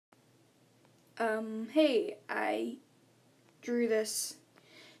Hey, I drew this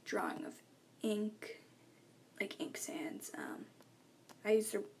drawing of ink, like ink sands. I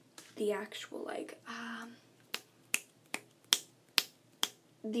used the actual,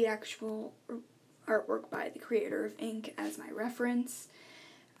 the actual artwork by the creator of ink as my reference.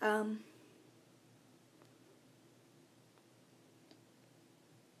 I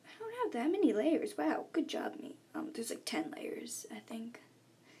don't have that many layers. Wow, good job, me. There's like 10 layers, I think.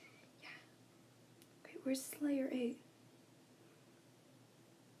 Yeah. Okay, where's layer 8?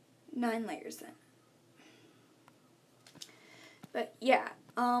 9 layers then. But yeah,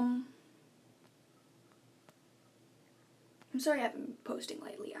 I'm sorry I haven't been posting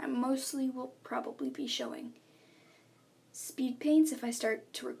lately. I mostly will probably be showing speed paints if I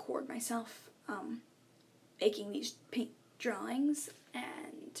start to record myself making these paint drawings,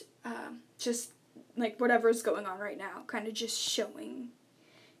 and just like whatever's going on right now, kind of just showing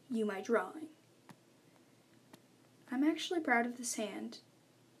you my drawing. I'm actually proud of this hand.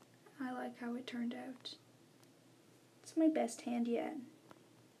 I like how it turned out. It's my best hand yet.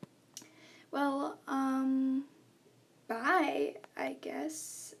 Well, bye, I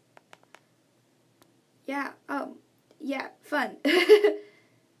guess. Yeah, yeah, fun.